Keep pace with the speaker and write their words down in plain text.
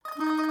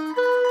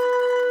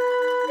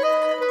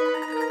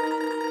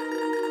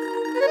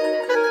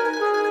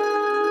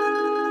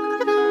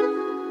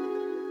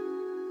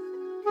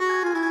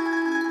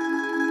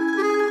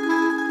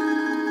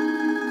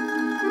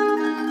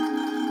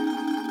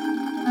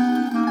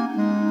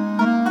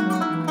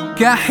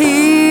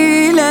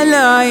كحيل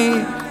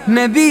العين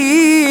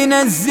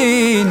نبينا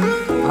الزين،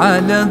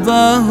 على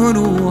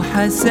ظهره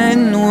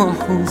حسن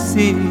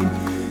وحسين،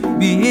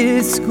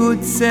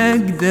 بيسكت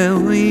سجدة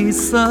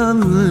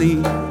ويصلي.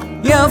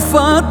 يا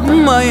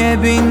فاطمة يا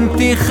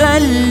بنتي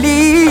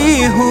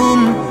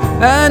خليهم،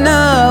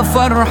 أنا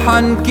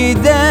فرحان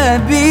كده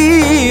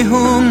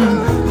بيهم،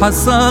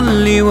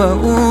 حصلي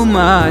وأقوم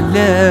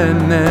على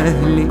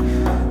مهلي،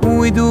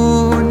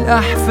 ودول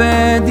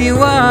أحفادي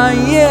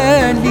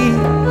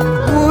وعيالي،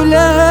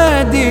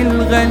 ولادي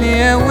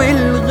الغالية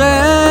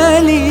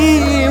والغالي،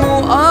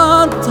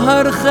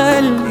 وأطهر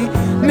خلي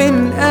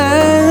من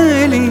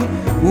أهلي،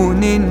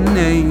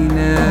 وننا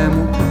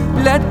يناموا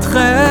لا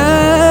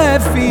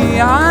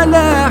تخافي،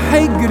 على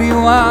حجري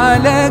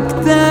وعلى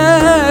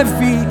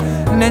كتافي،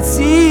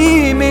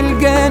 نسيم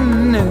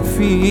الجنة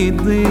في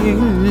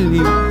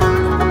ظلي.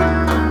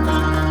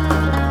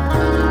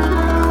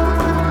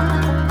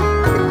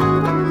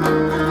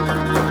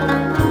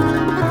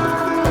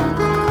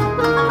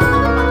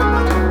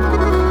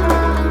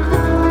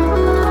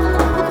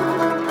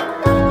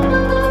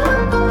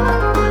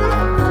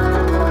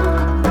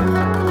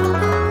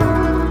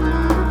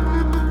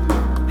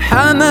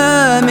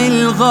 حمام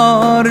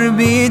الغار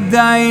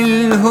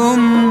بيدعي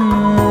لهم،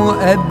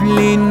 وقبل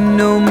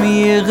النوم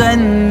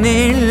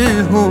يغني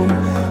لهم،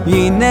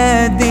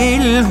 ينادي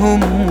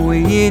لهم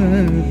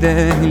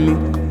ويندهلي.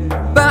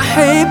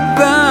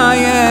 بحب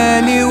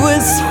عيالي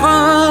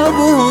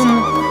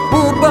واصحابهم،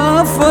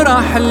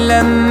 وبفرح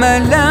لما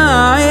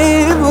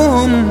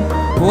لاعبهم،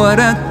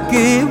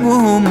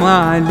 واركبهم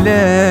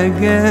على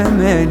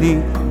جمالي.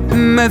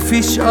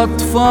 مفيش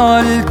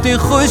أطفال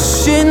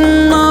تخش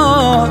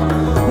النار،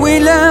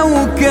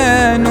 ولو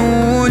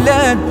كانوا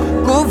ولاد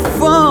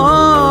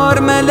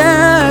كفار،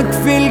 ملاك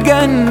في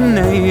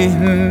الجنة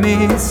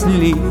يهمس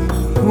لي،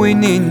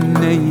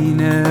 وننا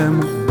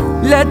يناموا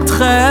لا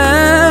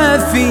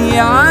تخافي،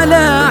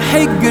 على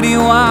حجري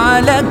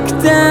وعلى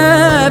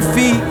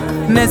كتافي،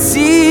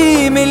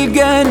 نسيم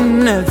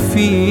الجنة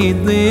في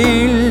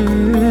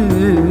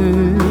ظل.